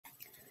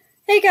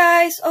Hey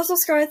guys, also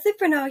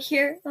scarlet.mroz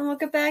here, and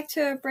welcome back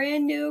to a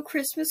brand new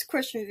Christmas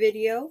question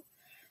video.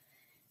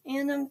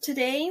 And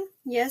today,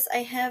 yes, I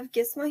have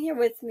Gizmo here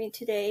with me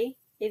today.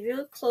 If you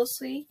look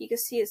closely, you can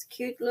see his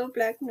cute little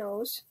black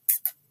nose.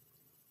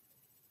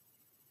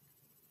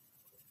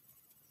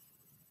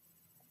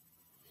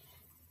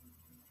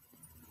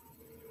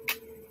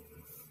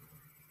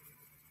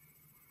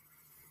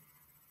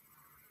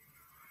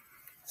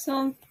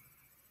 So,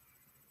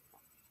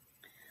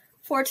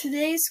 for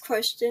today's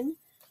question,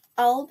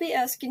 I'll be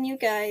asking you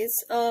guys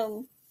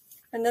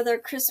another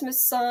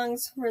Christmas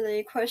songs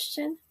related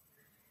question.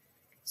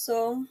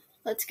 So,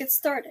 let's get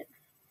started.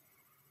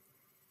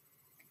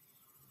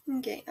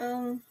 Okay,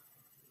 to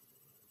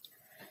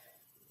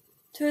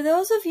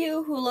those of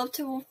you who love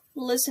to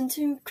listen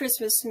to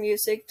Christmas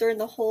music during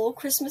the whole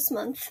Christmas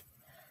month,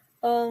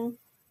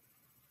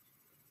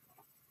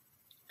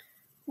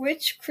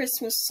 which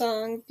Christmas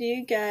song do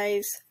you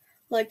guys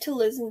like to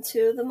listen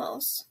to the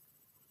most?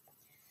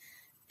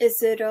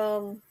 Is it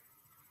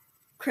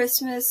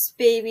Christmas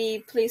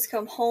Baby Please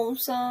Come Home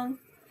song,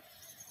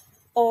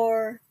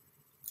 or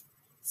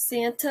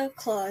Santa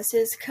Claus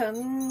is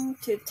Coming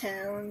to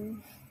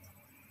Town?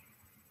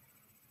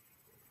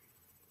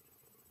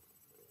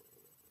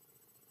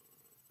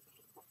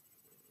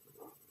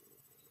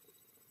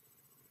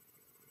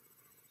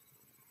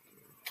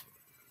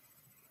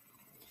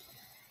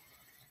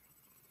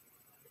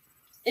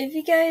 If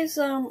you guys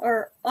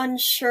are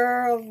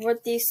unsure of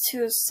what these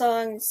two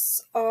songs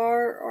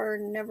are or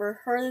never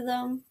heard of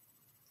them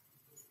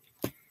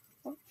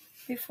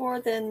before,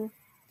 then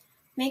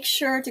make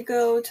sure to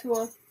go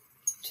to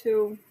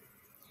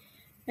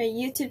my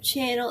YouTube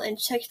channel and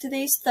check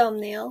today's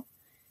thumbnail.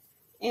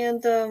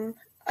 And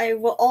I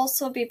will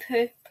also be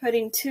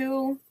putting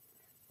two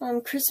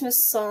Christmas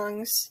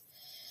songs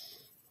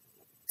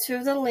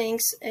to the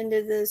links in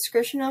the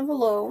description down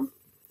below,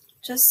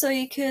 just so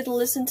you could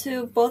listen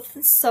to both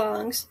the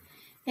songs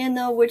and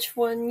know which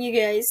one you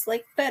guys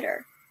like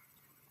better.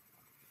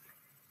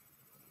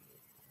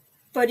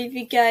 But if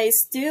you guys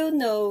do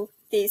know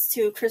these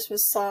two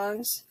Christmas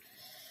songs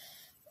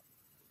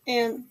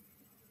and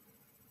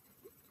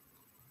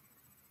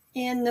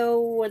know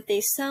what they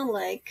sound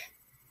like,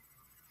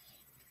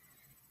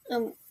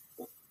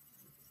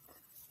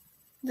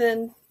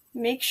 then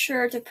make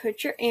sure to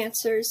put your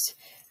answers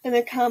in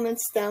the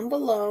comments down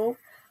below.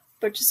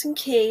 But just in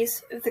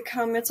case, if the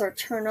comments are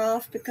turned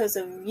off because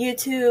of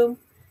YouTube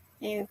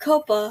and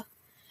COPA,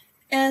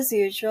 as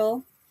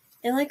usual,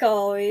 and like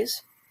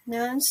always,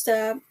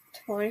 non-stop,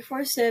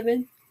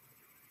 24/7,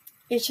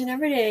 each and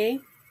every day,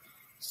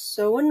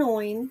 so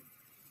annoying,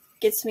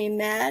 gets me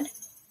mad,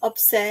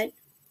 upset,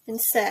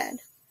 and sad.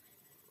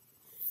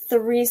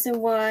 The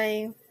reason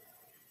why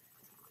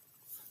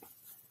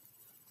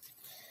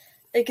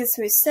it gets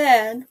me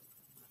sad,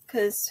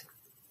 because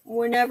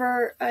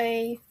whenever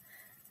I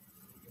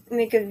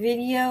make a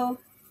video,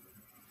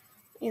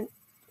 and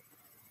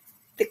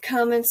the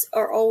comments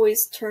are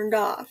always turned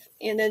off,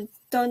 and I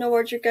don't know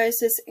what your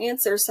guys'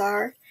 answers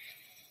are.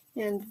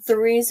 And the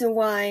reason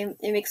why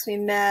it makes me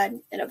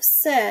mad and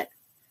upset,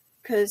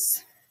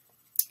 because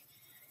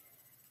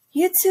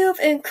YouTube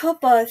and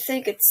COPA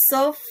think it's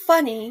so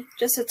funny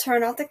just to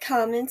turn off the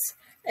comments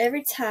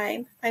every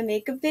time I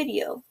make a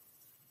video.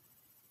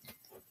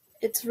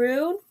 It's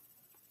rude,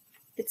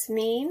 it's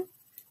mean,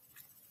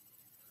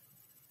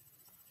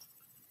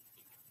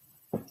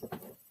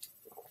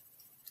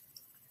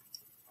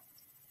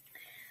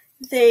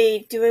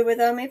 they do it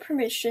without my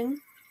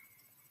permission,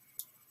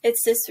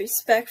 it's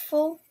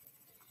disrespectful,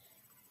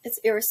 it's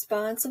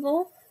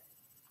irresponsible.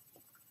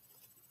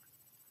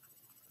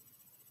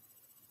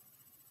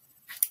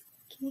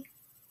 Okay.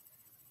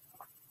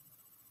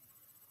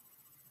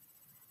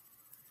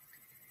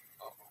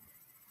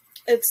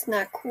 It's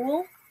not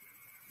cool,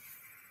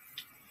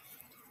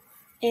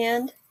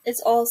 and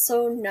it's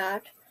also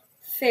not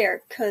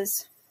fair,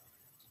 because,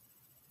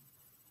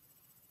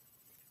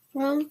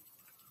 well,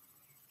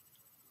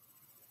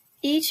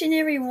 each and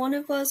every one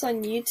of us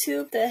on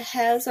YouTube that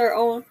has our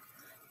own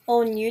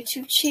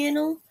YouTube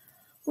channel,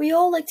 we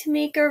all like to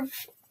make our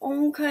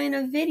own kind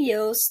of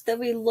videos that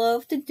we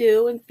love to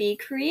do and be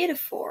creative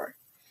for.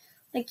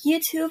 Like,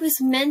 YouTube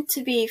is meant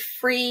to be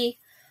free,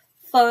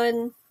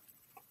 fun,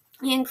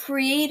 and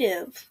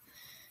creative,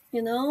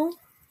 you know?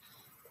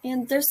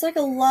 And there's like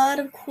a lot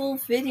of cool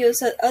videos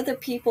that other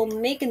people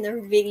make in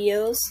their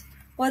videos,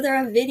 whether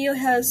a video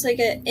has like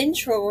an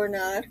intro or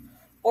not,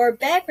 or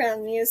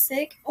background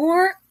music,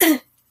 or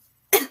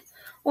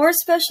or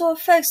special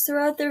effects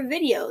throughout their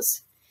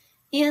videos.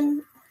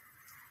 And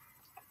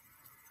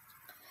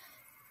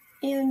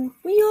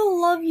we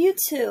all love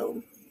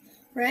YouTube,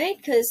 right?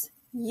 Because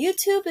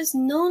YouTube is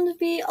known to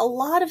be a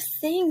lot of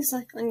things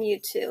on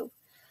YouTube.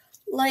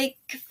 Like,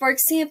 for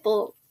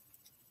example,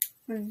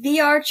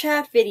 VR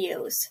chat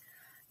videos,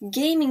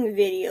 gaming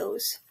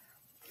videos,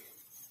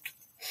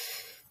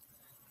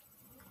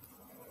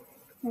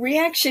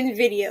 reaction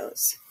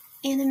videos,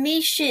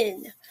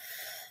 animation,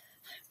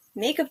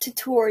 makeup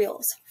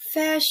tutorials,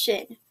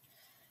 fashion,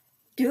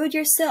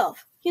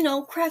 do-it-yourself,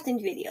 crafting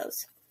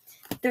videos.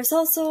 There's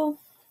also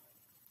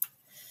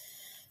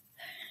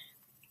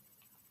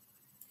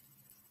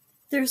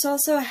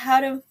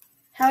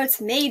how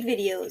it's made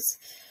videos,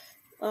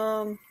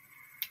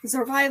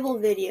 survival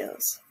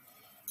videos.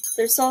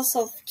 There's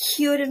also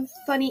cute and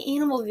funny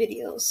animal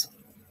videos,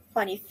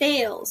 funny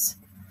fails,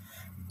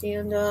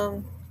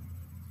 and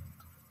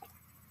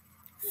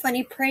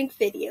funny prank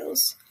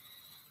videos,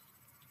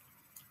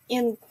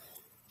 and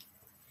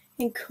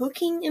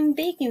cooking and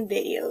baking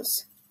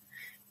videos.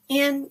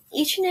 And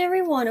each and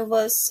every one of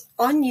us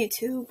on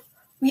YouTube,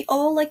 we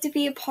all like to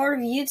be a part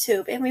of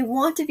YouTube, and we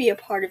want to be a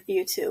part of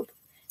YouTube,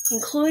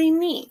 including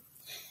me.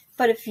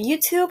 But if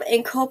YouTube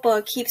and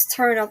Copa keeps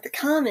turning off the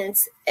comments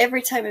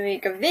every time I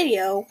make a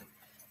video,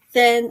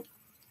 then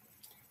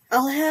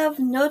I'll have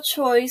no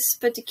choice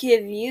but to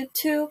give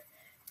YouTube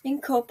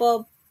and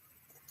Copa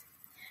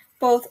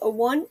both a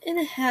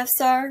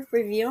 1.5-star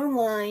review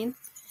online,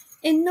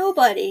 and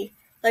nobody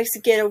likes to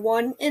get a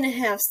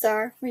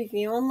 1.5-star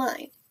review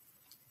online.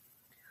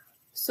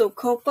 So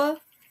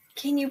Copa,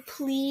 can you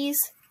please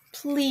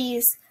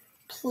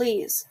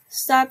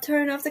stop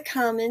turning off the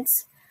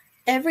comments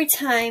every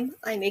time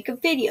I make a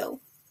video?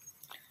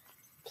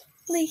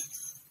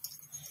 Please.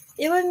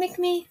 It would make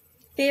me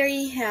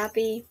very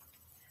happy.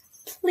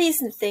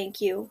 Please and thank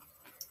you.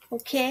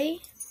 Okay?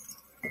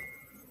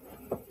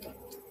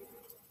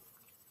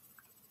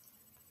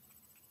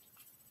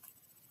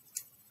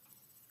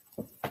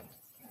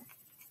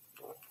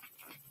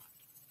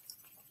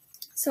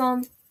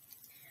 So,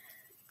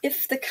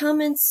 if the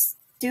comments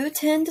do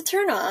tend to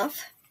turn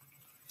off,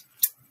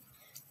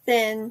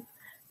 then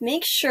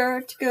make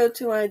sure to go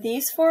to one of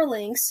these 4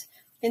 links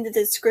in the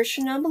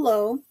description down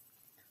below,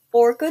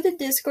 or go to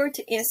Discord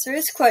to answer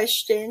his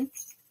question,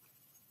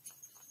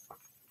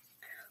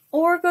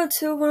 or go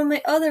to one of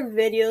my other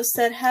videos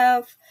that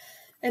have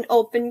an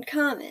open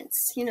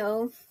comments,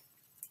 the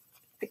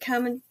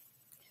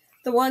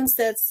ones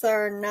that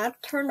are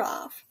not turned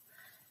off.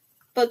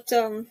 But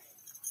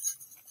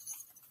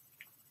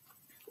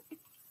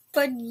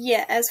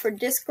yeah, as for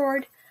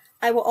Discord,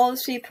 I will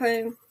always be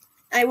putting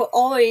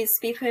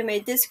my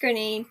Discord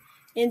name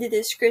in the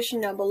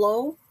description down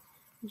below,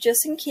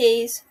 just in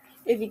case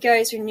if you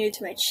guys are new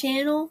to my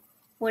channel,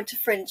 want to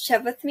friend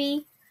chat with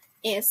me,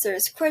 answer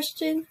his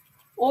question,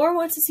 or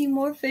want to see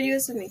more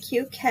videos of my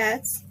cute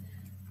cats,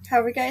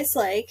 however you guys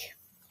like.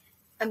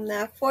 I'm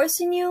not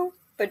forcing you,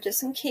 but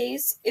just in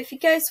case, if you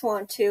guys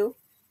want to,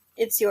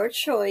 it's your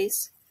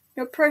choice.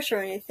 No pressure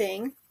or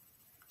anything.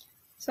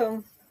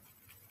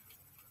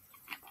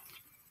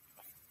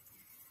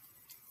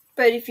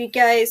 But if you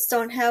guys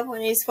don't have one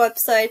of these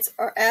websites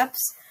or apps,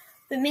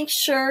 then make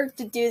sure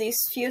to do these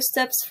few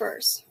steps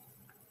first.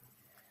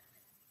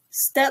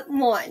 Step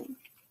 1.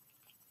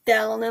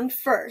 Download them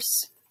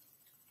first.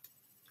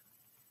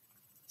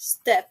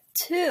 Step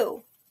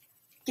 2.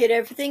 Get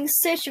everything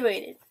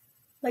situated,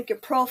 like your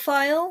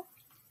profile,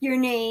 your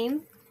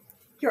name,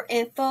 your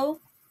info,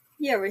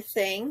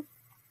 everything.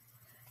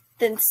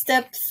 Then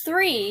step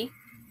 3,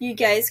 you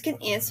guys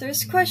can answer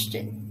his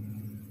question.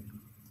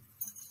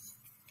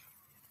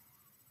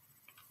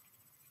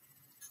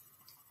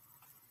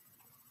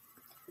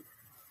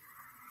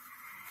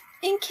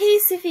 In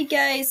case if you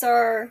guys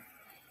are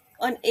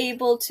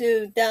unable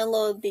to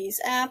download these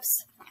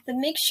apps,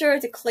 then make sure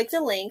to click the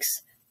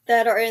links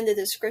that are in the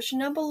description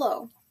down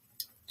below,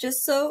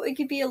 just so it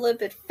could be a little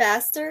bit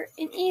faster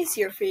and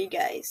easier for you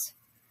guys.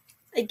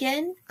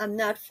 Again, I'm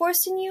not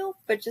forcing you,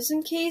 but just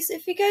in case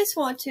if you guys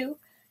want to,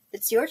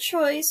 it's your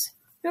choice,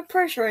 no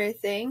pressure or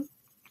anything.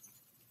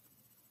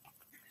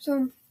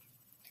 So,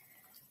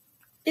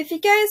 if you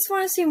guys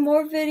want to see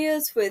more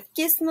videos with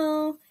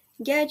Gizmo,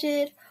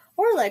 Gadget,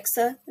 or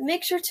Alexa,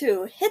 make sure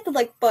to hit the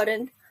like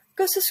button,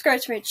 go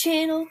subscribe to my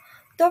channel,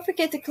 don't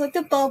forget to click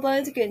the bell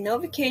button to get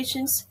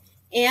notifications,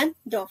 and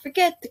don't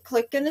forget to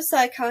click on this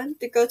icon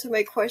to go to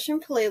my question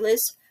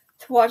playlist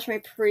to watch my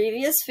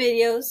previous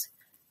videos,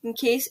 in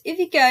case if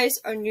you guys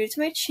are new to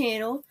my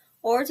channel,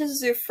 or this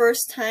is your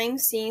first time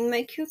seeing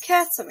my cute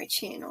cats on my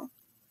channel.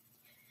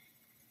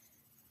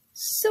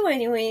 So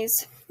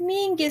anyways,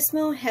 me and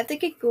Gizmo have to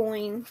get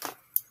going.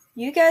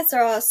 You guys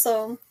are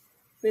awesome.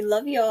 We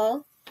love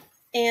y'all.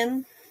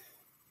 And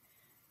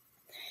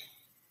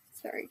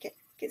sorry,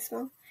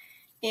 Gizmo.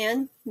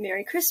 And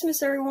Merry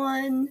Christmas,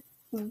 everyone.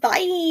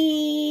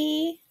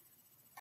 Bye!